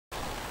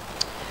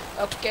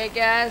Okay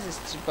guys,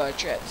 it's your boy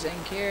TrapT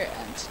here,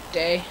 and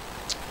today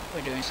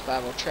we're doing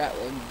survival trap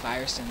with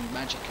virus and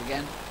magic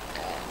again,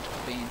 and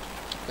we've been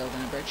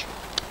building a bridge.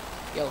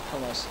 Yo,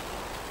 hellos.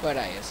 Where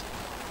are you?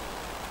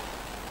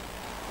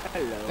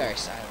 Hello. Very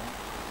silent.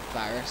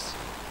 Virus.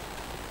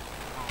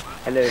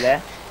 Hello there.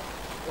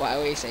 Why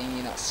are we saying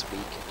you're not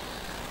speaking?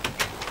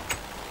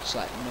 It's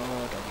like, no,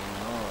 doggy,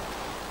 no.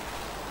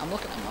 I'm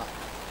looking at that.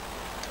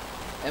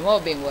 And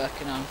what we've been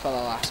working on for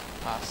the last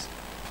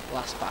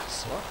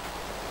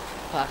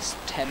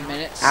 10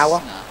 minutes. Hour?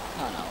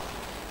 No.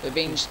 We've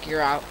been just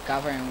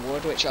gathering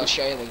wood, which I'll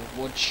show you the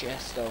wood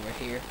chest over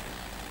here.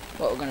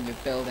 What we're going to be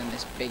building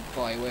this big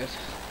boy with.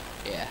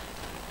 Yeah,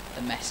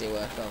 the messy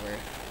work over here.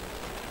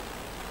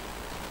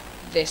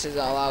 This is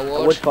all our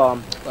wood. A wood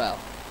farm. Well,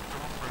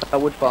 A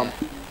wood farm.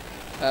 yeah.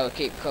 Well, we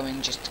keep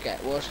coming just to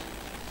get wood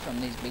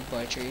from these big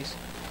boy trees.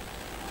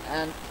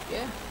 And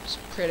yeah, that's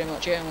pretty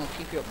much it, and we'll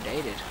keep you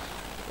updated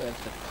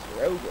with the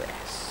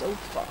progress so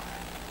far.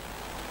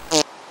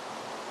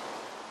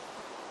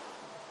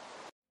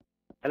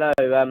 Hello,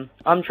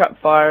 I'm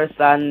TrapT,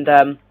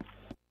 and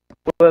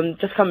we're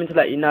just coming to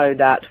let you know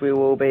that we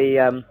will be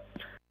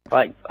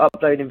like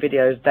uploading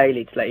videos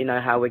daily to let you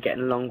know how we're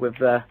getting along with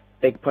the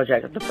big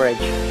project of the bridge.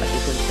 As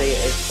you can see,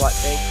 it is quite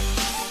big.